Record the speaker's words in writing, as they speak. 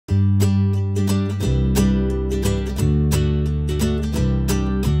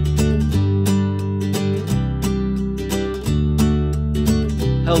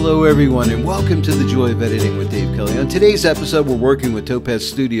Hello everyone and welcome to the Joy of Editing with Dave Kelly. On today's episode we're working with Topaz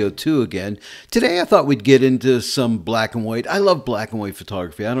Studio 2 again. Today I thought we'd get into some black and white. I love black and white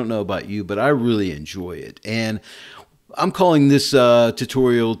photography. I don't know about you, but I really enjoy it. And I'm calling this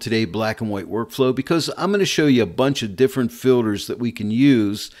tutorial today Black and White Workflow because I'm going to show you a bunch of different filters that we can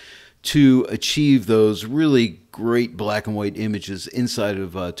use to achieve those really great black and white images inside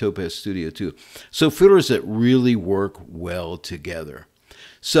of Topaz Studio 2. So filters that really work well together.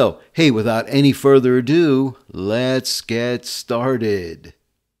 So, hey, without any further ado, let's get started.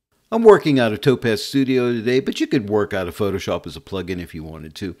 I'm working out of Topaz Studio today, but you could work out of Photoshop as a plugin if you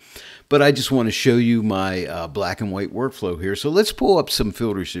wanted to. But I just want to show you my black and white workflow here. So let's pull up some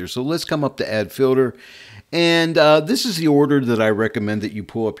filters here. So let's come up to Add Filter. And this is the order that I recommend that you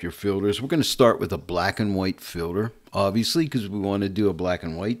pull up your filters. We're going to start with a black and white filter, obviously, because we want to do a black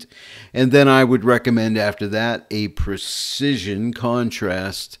and white. And then I would recommend after that a precision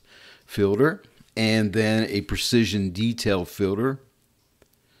contrast filter and then a precision detail filter.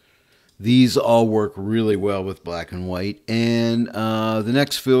 These all work really well with black and white. And the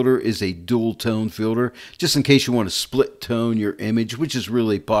next filter is a dual tone filter, just in case you want to split tone your image, which is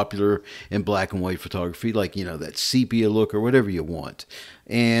really popular in black and white photography, like, you know, that sepia look or whatever you want.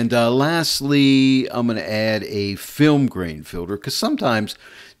 And lastly, I'm going to add a film grain filter, because sometimes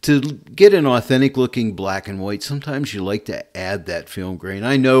to get an authentic looking black and white, sometimes you like to add that film grain.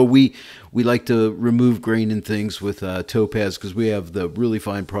 I know we like to remove grain in things with Topaz because we have the really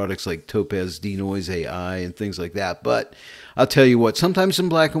fine products like Topaz Denoise AI and things like that. But I'll tell you what, sometimes in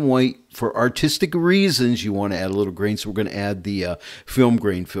black and white, for artistic reasons, you want to add a little grain. So we're going to add the film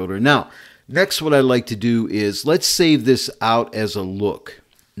grain filter. Now, next what I'd like to do is let's save this out as a look.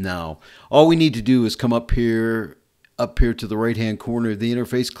 Now, all we need to do is come up here to the right hand corner of the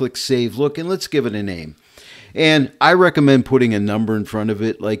interface, click Save Look, and let's give it a name. And I recommend putting a number in front of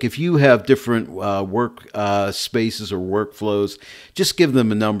it. Like if you have different work spaces or workflows, just give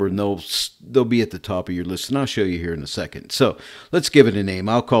them a number and they'll be at the top of your list. And I'll show you here in a second. So let's give it a name.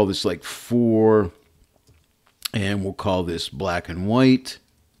 I'll call this like 4, and we'll call this black and white.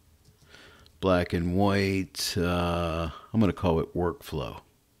 Black and white. I'm going to call it Workflow.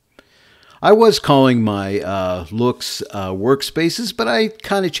 I was calling my looks workspaces, but I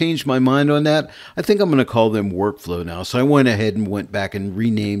kind of changed my mind on that. I think I'm going to call them Workflow now. So I went ahead and went back and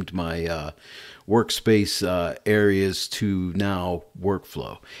renamed my workspace areas to now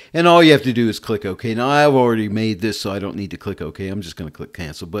Workflow. And all you have to do is click OK. Now, I've already made this, so I don't need to click OK. I'm just going to click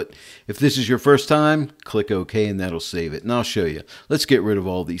Cancel. But if this is your first time, click OK, and that'll save it. And I'll show you. Let's get rid of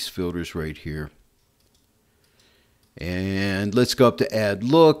all these filters right here. And let's go up to Add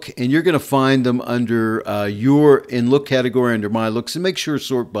Look, and you're going to find them under your in Look category under My Looks, and make sure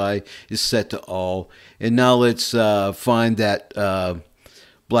Sort By is set to All. And now let's find that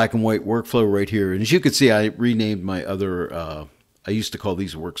black and white workflow right here. And as you can see, I renamed my other, I used to call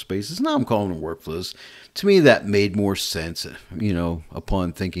these workspaces. Now I'm calling them workflows. To me, that made more sense, you know,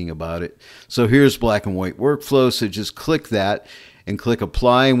 upon thinking about it. So here's black and white workflow. So just click that and click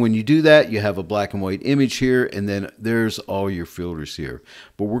Apply, and when you do that, you have a black and white image here, and then there's all your filters here.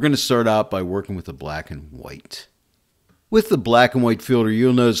 But we're going to start out by working with the black and white. With the black and white filter,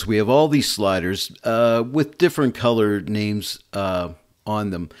 you'll notice we have all these sliders with different color names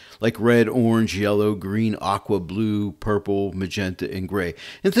on them, like red, orange, yellow, green, aqua, blue, purple, magenta, and gray.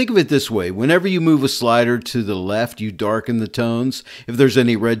 And think of it this way. Whenever you move a slider to the left, you darken the tones. If there's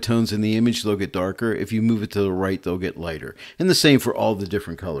any red tones in the image, they'll get darker. If you move it to the right, they'll get lighter. And the same for all the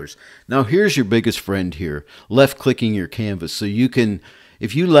different colors. Now, here's your biggest friend here, left-clicking your canvas. So you can,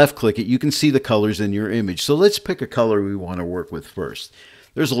 if you left-click it, you can see the colors in your image. So let's pick a color we want to work with first.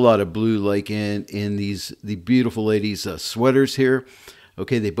 There's a lot of blue, like in the beautiful ladies' sweaters here.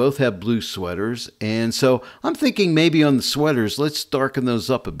 Okay, they both have blue sweaters, and so I'm thinking maybe on the sweaters, let's darken those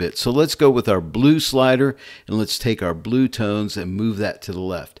up a bit. So let's go with our blue slider, and let's take our blue tones and move that to the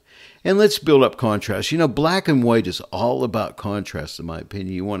left. And let's build up contrast. You know, black and white is all about contrast, in my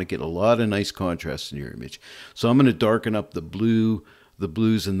opinion. You want to get a lot of nice contrast in your image. So I'm going to darken up the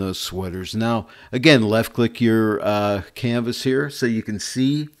blues in those sweaters. Now, again, left-click your canvas here so you can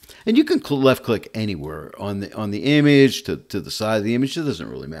see. And you can left-click anywhere on the image, to the side of the image. It doesn't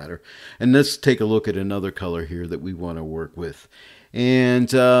really matter. And let's take a look at another color here that we want to work with.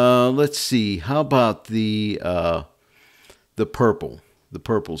 And let's see. How about the purple? The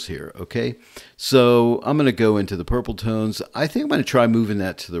purples here, okay? So I'm going to go into the purple tones. I think I'm going to try moving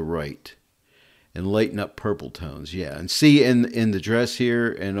that to the right and lighten up purple tones. Yeah, and see in the dress here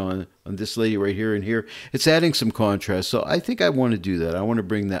and on this lady right here and here, it's adding some contrast. So I think I want to do that. I want to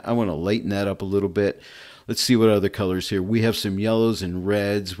bring that, I want to lighten that up a little bit. Let's see what other colors here. We have some yellows and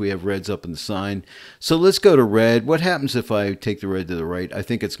reds. We have reds up in the sign. So let's go to red. What happens if I take the red to the right? I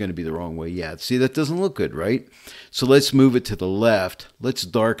think it's going to be the wrong way. Yeah, see, that doesn't look good, right? So let's move it to the left. Let's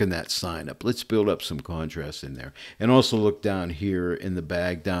darken that sign up. Let's build up some contrast in there. And also look down here in the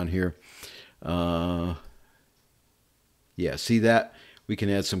bag down here. Yeah, see that? We can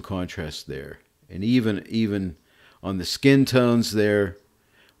add some contrast there. And even on the skin tones there,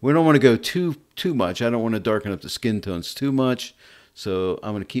 we don't want to go too much. I don't want to darken up the skin tones too much. So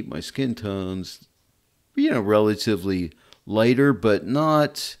I'm going to keep my skin tones, relatively lighter, but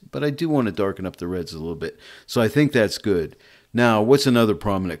I do want to darken up the reds a little bit. So I think that's good. Now, what's another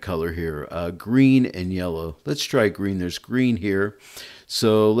prominent color here? Green and yellow. Let's try green. There's green here.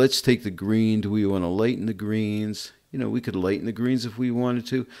 So let's take the green. Do we want to lighten the greens? We could lighten the greens if we wanted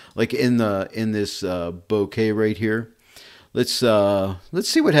to, like in this bouquet right here. Let's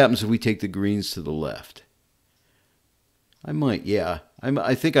see what happens if we take the greens to the left. I might, yeah.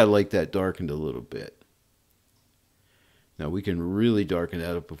 I think I like that darkened a little bit. Now we can really darken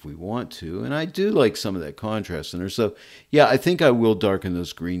that up if we want to, and I do like some of that contrast in there. So yeah, I think I will darken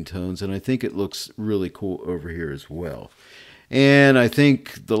those green tones, and I think it looks really cool over here as well. And I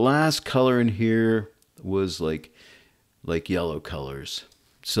think the last color in here was like yellow colors.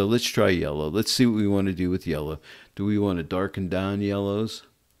 So let's try yellow. Let's see what we want to do with yellow. Do we want to darken down yellows?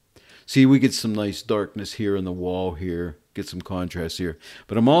 See, we get some nice darkness here on the wall here. Get some contrast here.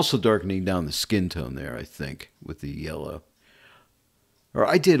 But I'm also darkening down the skin tone there, I think, with the yellow. Or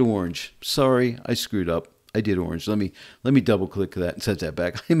I did orange. Sorry, I screwed up. I did orange. Let me double click that and set that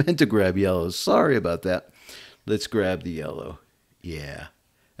back. I meant to grab yellow. Sorry about that. Let's grab the yellow. Yeah.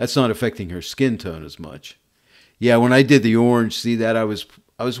 That's not affecting her skin tone as much. Yeah, when I did the orange, see that I was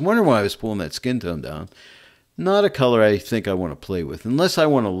wondering why I was pulling that skin tone down. Not a color I think I want to play with, unless I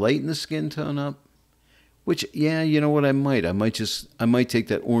want to lighten the skin tone up. Which, yeah, you know what, I might take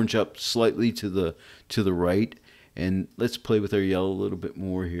that orange up slightly to the right, and let's play with our yellow a little bit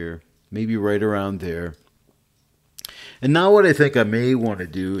more here, maybe right around there. And now what I think I may want to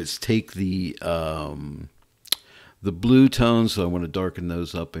do is take the blue tones. So I want to darken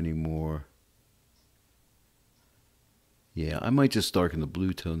those up anymore. Yeah, I might just darken the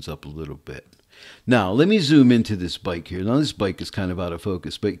blue tones up a little bit. Now, let me zoom into this bike here. Now, this bike is kind of out of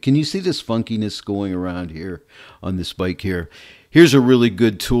focus, but can you see this funkiness going around here on this bike here? Here's a really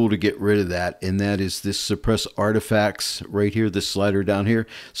good tool to get rid of that, and that is this suppress artifacts right here, this slider down here.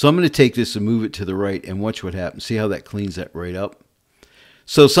 So I'm going to take this and move it to the right and watch what happens. See how that cleans that right up?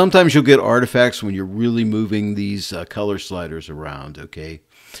 So sometimes you'll get artifacts when you're really moving these color sliders around, okay?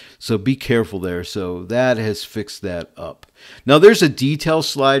 So be careful there. So that has fixed that up. Now there's a detail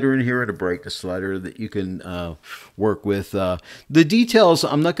slider in here and a brightness slider that you can work with. The details,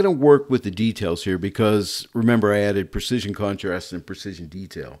 I'm not going to work with the details here because remember I added precision contrast and precision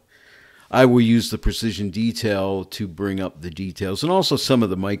detail. I will use the precision detail to bring up the details, and also some of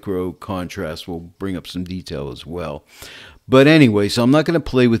the micro contrast will bring up some detail as well. But anyway, so I'm not going to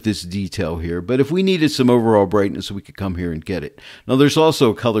play with this detail here, but if we needed some overall brightness, we could come here and get it. Now there's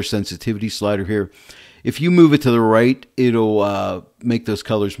also a color sensitivity slider here. If you move it to the right, it'll make those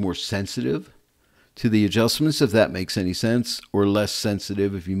colors more sensitive to the adjustments, if that makes any sense, or less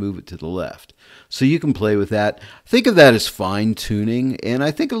sensitive if you move it to the left. So you can play with that. Think of that as fine tuning, and I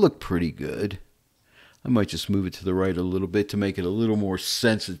think it looked pretty good. I might just move it to the right a little bit to make it a little more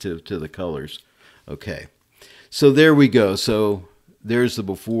sensitive to the colors. Okay, so there we go. So there's the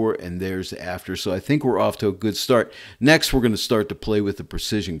before and there's the after. So I think we're off to a good start. Next, we're going to start to play with the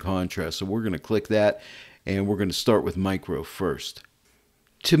precision contrast. So we're going to click that, and we're going to start with micro first.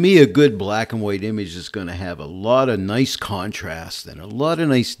 To me, a good black and white image is going to have a lot of nice contrast and a lot of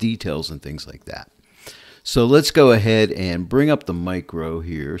nice details and things like that. So let's go ahead and bring up the micro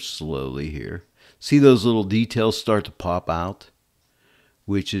here slowly here. See those little details start to pop out,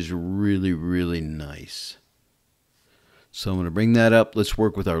 which is really, really nice. So I'm going to bring that up. Let's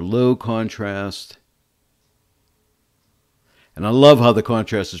work with our low contrast. And I love how the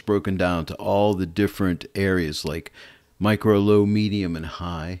contrast is broken down to all the different areas like micro, low, medium, and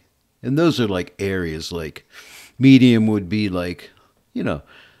high. And those are like areas. Like medium would be like, you know,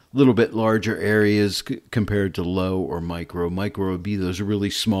 a little bit larger areas compared to low or micro. Micro would be those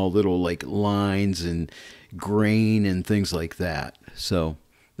really small little like lines and grain and things like that. So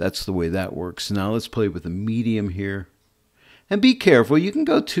that's the way that works. Now let's play with the medium here. And be careful. You can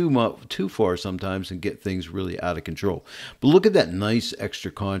go too far sometimes and get things really out of control. But look at that nice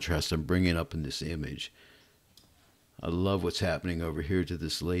extra contrast I'm bringing up in this image. I love what's happening over here to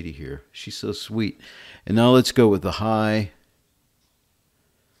this lady here. She's so sweet. And now let's go with the high.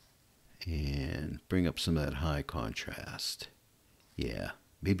 and bring up some of that high contrast. Yeah,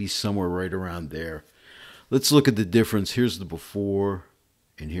 maybe somewhere right around there. Let's look at the difference. Here's the before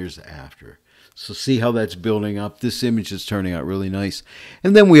and here's the after. So see how that's building up. This image is turning out really nice.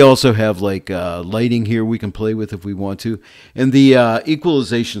 And then we also have like lighting here we can play with if we want to. And the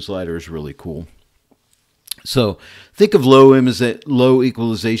equalization slider is really cool. So think of low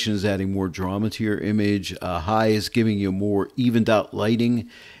equalization as adding more drama to your image. High is giving you more evened out lighting.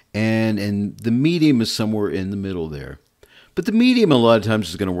 And the medium is somewhere in the middle there. But the medium a lot of times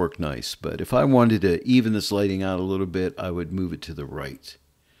is going to work nice. But if I wanted to even this lighting out a little bit, I would move it to the right.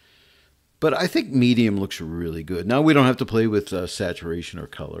 But I think medium looks really good. Now we don't have to play with saturation or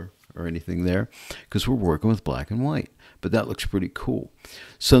color or anything there because we're working with black and white. But that looks pretty cool.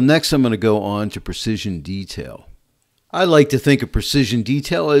 So next I'm going to go on to precision detail. I like to think of precision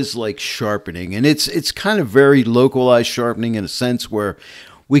detail as like sharpening. And it's kind of very localized sharpening in a sense where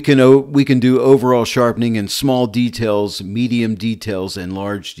we can do overall sharpening in small details, medium details, and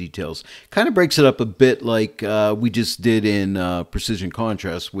large details. Kind of breaks it up a bit like we just did in precision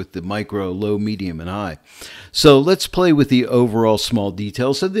contrast with the micro, low, medium, and high. So let's play with the overall small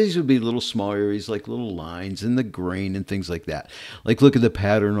details. So these would be little small areas like little lines and the grain and things like that. Like look at the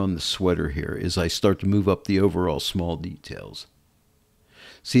pattern on the sweater here as I start to move up the overall small details.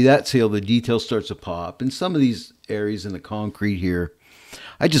 See that's how the detail starts to pop. And some of these areas in the concrete here,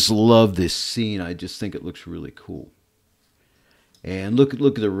 I just love this scene. I just think it looks really cool. And look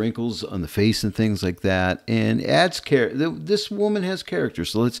at the wrinkles on the face and things like that. And adds character. This woman has character.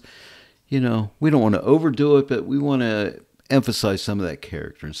 So let's, we don't want to overdo it, but we want to emphasize some of that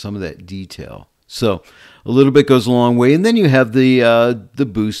character and some of that detail. So a little bit goes a long way. And then you have the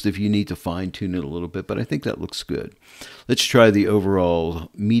boost if you need to fine tune it a little bit. But I think that looks good. Let's try the overall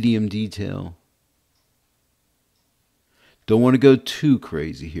medium detail. Don't want to go too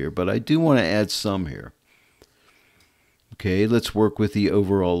crazy here, but I do want to add some here. Okay, let's work with the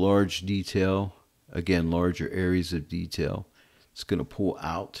overall large detail. Again, larger areas of detail. It's going to pull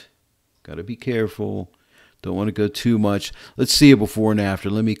out. Got to be careful. Don't want to go too much. Let's see a before and after.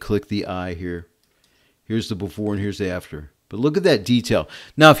 Let me click the eye here. Here's the before and here's the after. But look at that detail.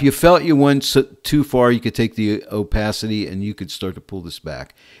 Now, if you felt you went too far, you could take the opacity and you could start to pull this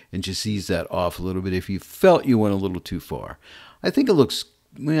back and just ease that off a little bit if you felt you went a little too far. I think it looks,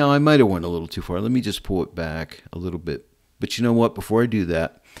 I might have went a little too far. Let me just pull it back a little bit. But you know what? Before I do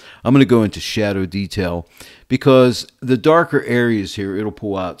that, I'm going to go into shadow detail because the darker areas here, it'll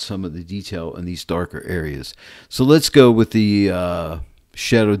pull out some of the detail in these darker areas. So let's go with the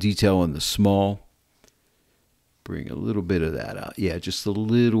shadow detail on the small. Bring a little bit of that out. Yeah, just a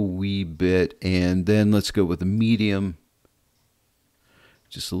little wee bit. And then let's go with the medium.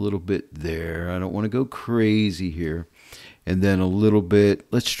 Just a little bit there. I don't want to go crazy here. And then a little bit.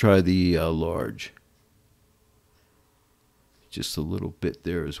 Let's try the large. Just a little bit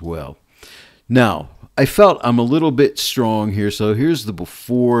there as well. Now, I felt I'm a little bit strong here. So here's the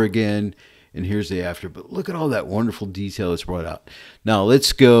before again. And here's the after. But look at all that wonderful detail that's brought out. Now,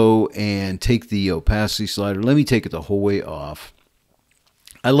 let's go and take the opacity slider. Let me take it the whole way off.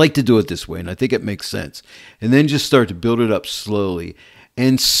 I like to do it this way, and I think it makes sense. And then just start to build it up slowly.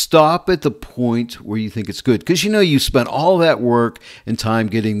 And stop at the point where you think it's good. Because you spent all that work and time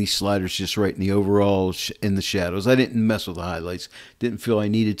getting these sliders just right in the overall, in the shadows. I didn't mess with the highlights. Didn't feel I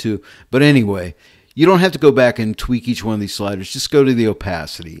needed to. But anyway, you don't have to go back and tweak each one of these sliders. Just go to the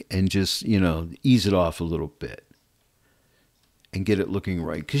opacity and just, ease it off a little bit and get it looking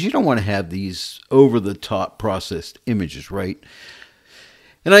right. Because you don't want to have these over-the-top processed images, right?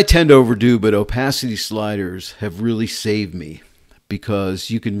 And I tend to overdo, but opacity sliders have really saved me because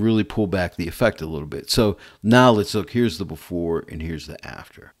you can really pull back the effect a little bit. So now let's look. Here's the before and here's the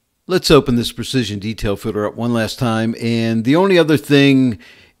after. Let's open this precision detail filter up one last time. And the only other thing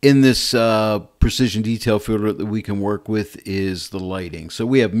in this precision detail filter that we can work with is the lighting. So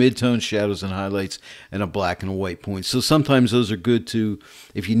we have midtones, shadows, and highlights, and a black and a white point. So sometimes those are good to,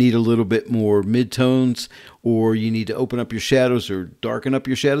 if you need a little bit more midtones, or you need to open up your shadows or darken up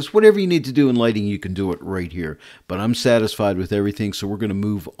your shadows, whatever you need to do in lighting, you can do it right here. But I'm satisfied with everything, so we're going to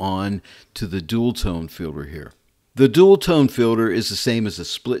move on to the dual tone filter here. The dual tone filter is the same as a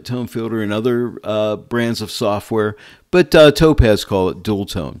split tone filter in other brands of software, but Topaz call it dual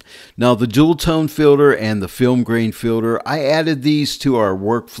tone. Now the dual tone filter and the film grain filter, I added these to our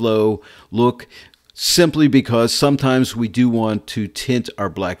WorkFlow look simply because sometimes we do want to tint our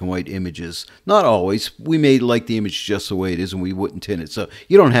black and white images. Not always. We may like the image just the way it is and we wouldn't tint it. So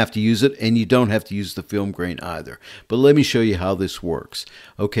you don't have to use it and you don't have to use the film grain either. But let me show you how this works.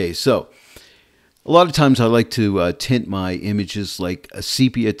 Okay, so A lot of times I like to tint my images like a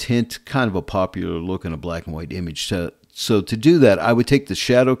sepia tint, kind of a popular look in a black and white image. So to do that, I would take the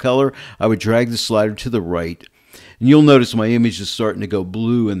shadow color, I would drag the slider to the right, and you'll notice my image is starting to go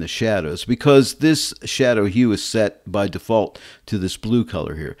blue in the shadows because this shadow hue is set by default to this blue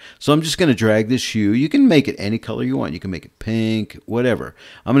color here. So I'm just going to drag this hue. You can make it any color you want. You can make it pink, whatever.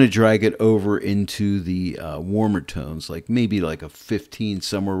 I'm going to drag it over into the warmer tones, like maybe like a 15,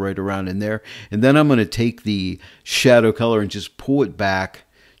 somewhere right around in there. And then I'm going to take the shadow color and just pull it back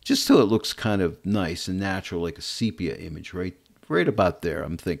just so it looks kind of nice and natural, like a sepia image, right about there,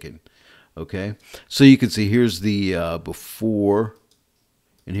 I'm thinking. Okay, so you can see here's the before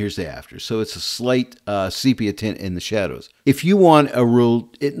and here's the after. So it's a slight sepia tint in the shadows. If you want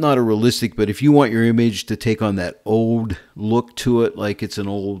not a realistic, but if you want your image to take on that old look to it, like it's an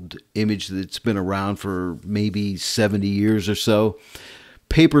old image that's been around for maybe 70 years or so,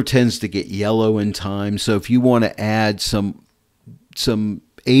 paper tends to get yellow in time. So if you want to add some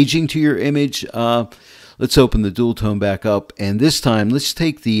aging to your image, let's open the dual tone back up, and this time let's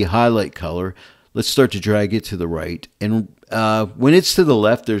take the highlight color. Let's start to drag it to the right, and when it's to the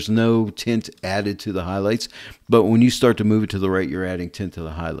left, there's no tint added to the highlights, but when you start to move it to the right, you're adding tint to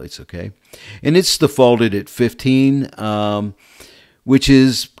the highlights, okay? And it's defaulted at 15, which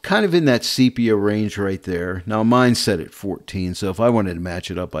is kind of in that sepia range right there. Now mine's set at 14, so if I wanted to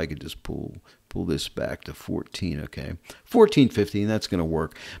match it up, I could just pull this back to 14, okay? 14, 15, that's going to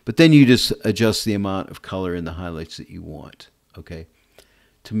work. But then you just adjust the amount of color in the highlights that you want, okay?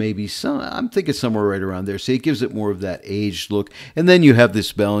 To maybe I'm thinking somewhere right around there. See, it gives it more of that aged look. And then you have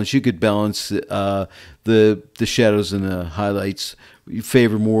this balance. You could balance the shadows and the highlights. You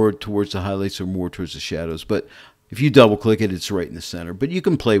favor more towards the highlights or more towards the shadows. But if you double click it, it's right in the center. But you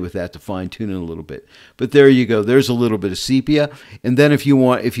can play with that to fine tune it a little bit. But there you go. There's a little bit of sepia. And then if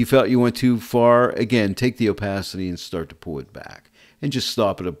you felt you went too far, again, take the opacity and start to pull it back. And just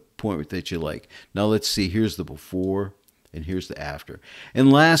stop at a point that you like. Now let's see. Here's the before. And here's the after.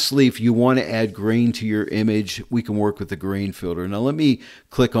 And lastly, if you want to add grain to your image, we can work with the grain filter. Now let me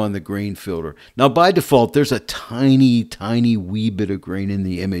click on the grain filter. Now by default, there's a tiny, tiny wee bit of grain in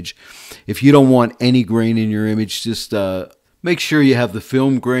the image. If you don't want any grain in your image, just make sure you have the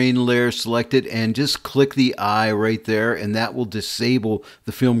film grain layer selected and just click the eye right there, and that will disable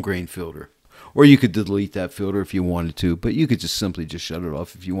the film grain filter. Or you could delete that filter if you wanted to, but you could just simply just shut it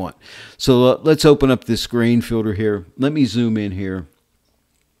off if you want. So let's open up this grain filter here. Let me zoom in here.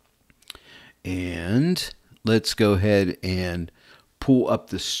 And let's go ahead and pull up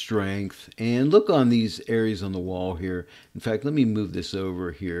the strength. And look on these areas on the wall here. In fact, let me move this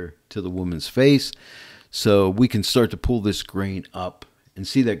over here to the woman's face so we can start to pull this grain up and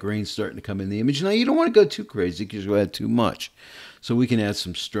see that grain starting to come in the image. Now, you don't want to go too crazy because you'll add too much. So we can add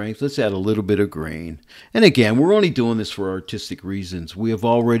some strength. Let's add a little bit of grain. And again, we're only doing this for artistic reasons. We have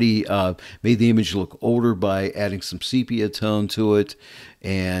already made the image look older by adding some sepia tone to it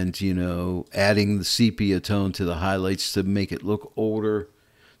and, you know, adding the sepia tone to the highlights to make it look older.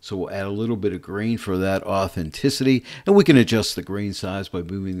 So we'll add a little bit of grain for that authenticity. And we can adjust the grain size by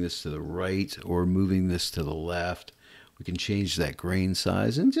moving this to the right or moving this to the left. We can change that grain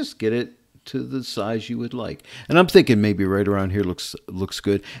size and just get it to the size you would like. And I'm thinking maybe right around here looks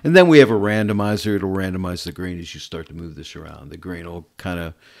good. And then we have a randomizer. It'll randomize the grain as you start to move this around. The grain will kind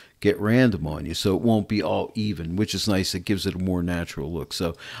of get random on you, so it won't be all even, which is nice. It gives it a more natural look.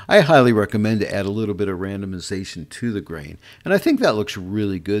 So I highly recommend to add a little bit of randomization to the grain. And I think that looks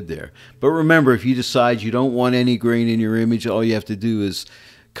really good there. But remember, if you decide you don't want any grain in your image, all you have to do is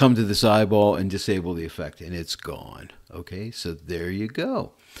come to this eyeball and disable the effect, and it's gone. Okay, so there you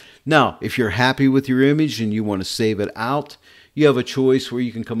go. Now, if you're happy with your image and you want to save it out, you have a choice where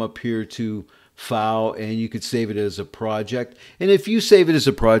you can come up here to File and you could save it as a project. And if you save it as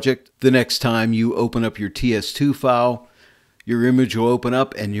a project, the next time you open up your TS2 file, your image will open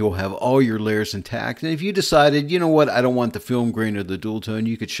up and you'll have all your layers intact. And if you decided, you know what, I don't want the film grain or the dual tone,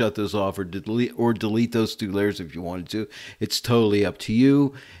 you could shut those off or delete those two layers if you wanted to. It's totally up to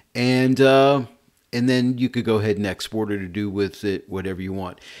you. And then you could go ahead and export it or do with it whatever you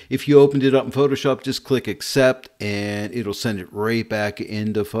want. If you opened it up in Photoshop, just click accept and it'll send it right back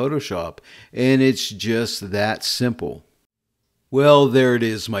into Photoshop. And it's just that simple. Well, there it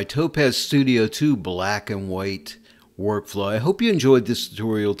is, my Topaz Studio 2 black and white workflow. I hope you enjoyed this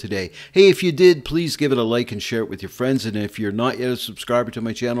tutorial today. Hey, if you did, please give it a like and share it with your friends. And if you're not yet a subscriber to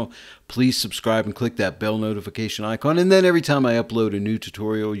my channel, please subscribe and click that bell notification icon. And then every time I upload a new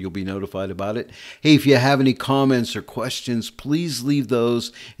tutorial, you'll be notified about it. Hey, if you have any comments or questions, please leave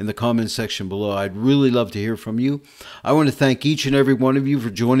those in the comment section below. I'd really love to hear from you. I want to thank each and every one of you for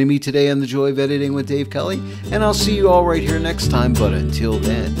joining me today on The Joy of Editing with Dave Kelly. And I'll see you all right here next time. But until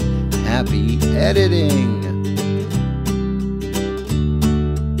then, happy editing.